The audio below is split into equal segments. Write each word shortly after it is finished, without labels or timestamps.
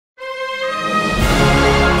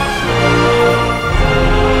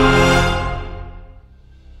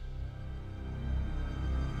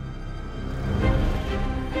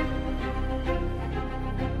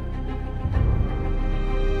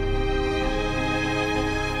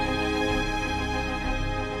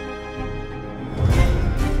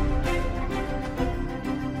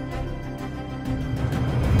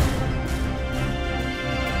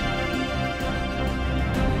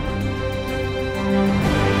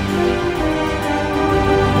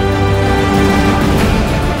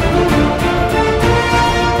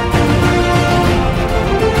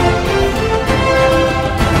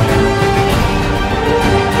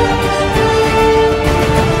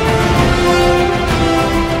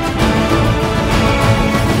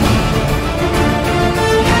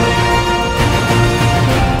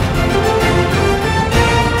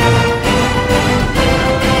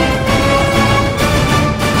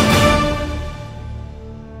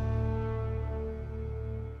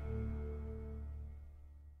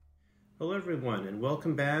Hello everyone and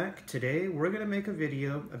welcome back. Today we're going to make a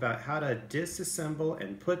video about how to disassemble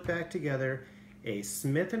and put back together a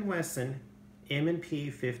Smith & Wesson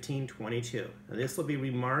M&P 1522. Now this will be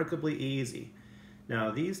remarkably easy.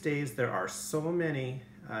 Now these days there are so many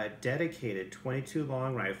dedicated 22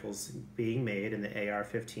 long rifles being made in the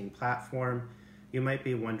AR-15 platform. You might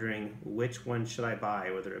be wondering which one should I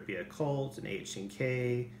buy, whether it be a Colt, an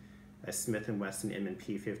H&K, a Smith & Wesson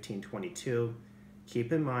M&P 1522.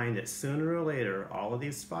 Keep in mind that sooner or later, all of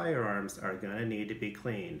these firearms are going to need to be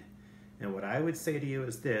cleaned. And what I would say to you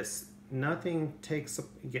is this: nothing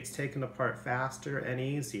gets taken apart faster and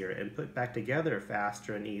easier and put back together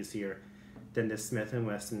faster and easier than the Smith &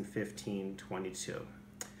 Wesson 1522.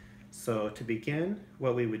 So to begin,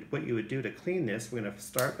 what you would do to clean this, we're going to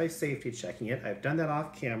start by safety checking it. I've done that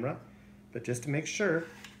off camera, but just to make sure,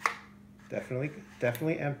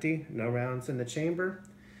 definitely empty, no rounds in the chamber.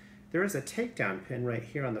 There is a takedown pin right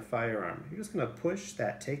here on the firearm. You're just going to push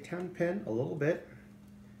that takedown pin a little bit,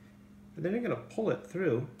 and then you're going to pull it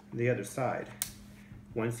through the other side.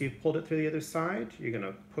 Once you've pulled it through the other side, you're going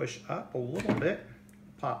to push up a little bit,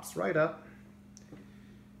 pops right up,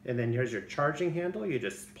 and then here's your charging handle. You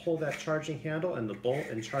just pull that charging handle, and the bolt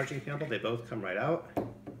and charging handle, they both come right out.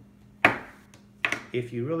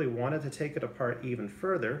 If you really wanted to take it apart even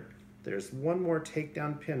further, there's one more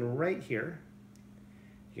takedown pin right here.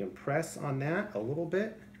 You can press on that a little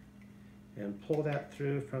bit and pull that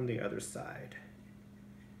through from the other side.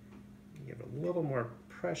 Give it a little more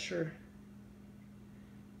pressure.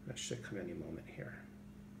 That should come any moment here.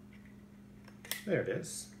 There it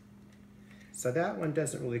is. So that one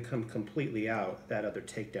doesn't really come completely out, that other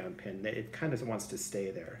takedown pin. It kind of wants to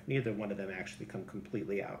stay there. Neither one of them actually come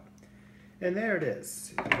completely out. And there it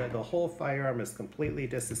is. The whole firearm is completely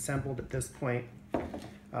disassembled at this point.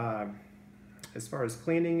 As far as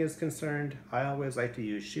cleaning is concerned, I always like to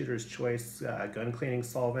use Shooter's Choice gun cleaning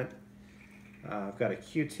solvent. I've got a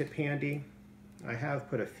Q-tip handy. I have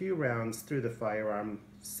put a few rounds through the firearm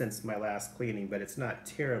since my last cleaning, but it's not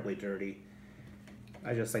terribly dirty.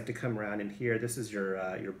 I just like to come around in here. This is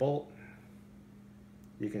your bolt.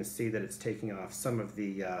 You can see that it's taking off some of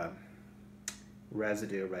the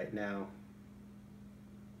residue right now.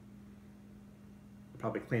 I'll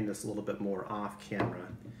probably clean this a little bit more off camera.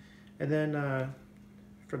 And then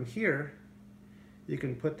from here, you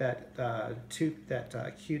can put that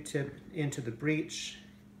Q-tip into the breech.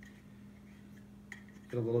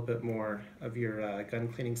 Get a little bit more of your gun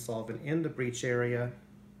cleaning solvent in the breech area.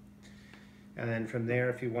 And then from there,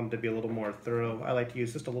 if you wanted to be a little more thorough, I like to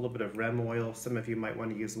use just a little bit of Rem oil. Some of you might want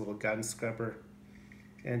to use a little gun scrubber.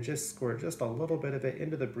 And just squirt just a little bit of it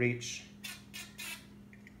into the breech.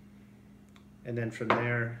 And then from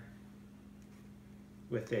there,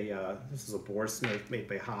 with this is a boar snake made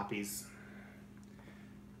by Hoppies.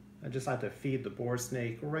 I just like to feed the boar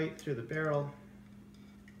snake right through the barrel,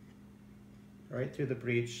 right through the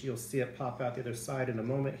breech. You'll see it pop out the other side in a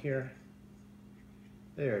moment here.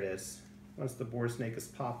 There it is. Once the boar snake is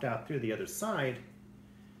popped out through the other side,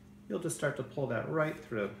 you'll just start to pull that right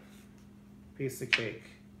through. Piece of cake.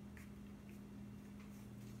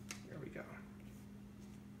 There we go.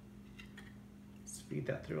 Let's feed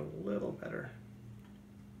that through a little better.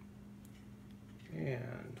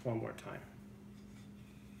 And one more time.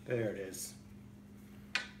 There it is.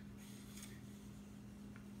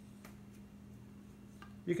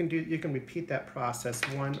 You can repeat that process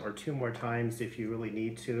 1 or 2 more times if you really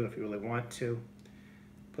need to, if you really want to.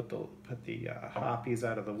 Put the Hoppies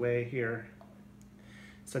out of the way here.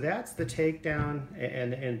 So that's the takedown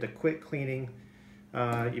and the quick cleaning.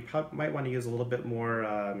 You might want to use a little bit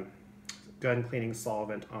more gun cleaning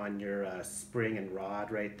solvent on your spring and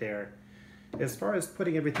rod right there. As far as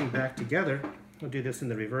putting everything back together, we'll do this in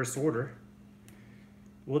the reverse order.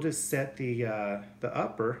 We'll just set the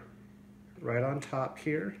upper right on top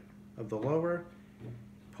here of the lower,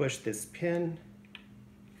 push this pin,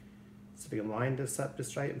 so we can line this up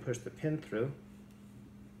just right and push the pin through.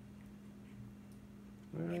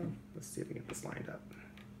 Well, let's see if we can get this lined up.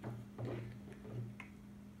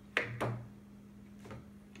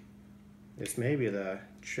 This may be the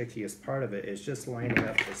trickiest part of it, is just lining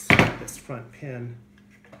up this front pin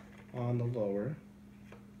on the lower.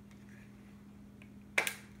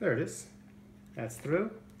 There it is. That's through.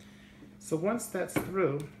 So once that's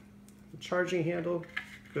through, the charging handle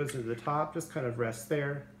goes to the top, just kind of rests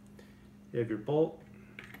there. You have your bolt,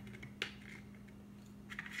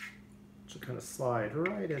 which will kind of slide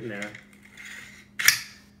right in there.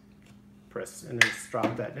 Press and then just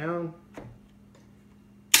drop that down.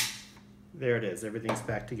 There it is, everything's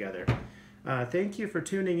back together. Thank you for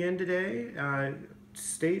tuning in today.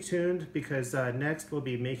 stay tuned because next we'll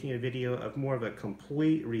be making a video of more of a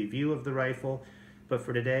complete review of the rifle. But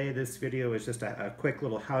for today, this video is just a quick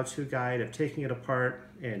little how-to guide of taking it apart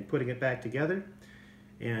and putting it back together.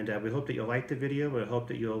 And we hope that you'll like the video. We hope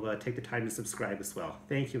that you'll take the time to subscribe as well.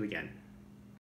 Thank you again.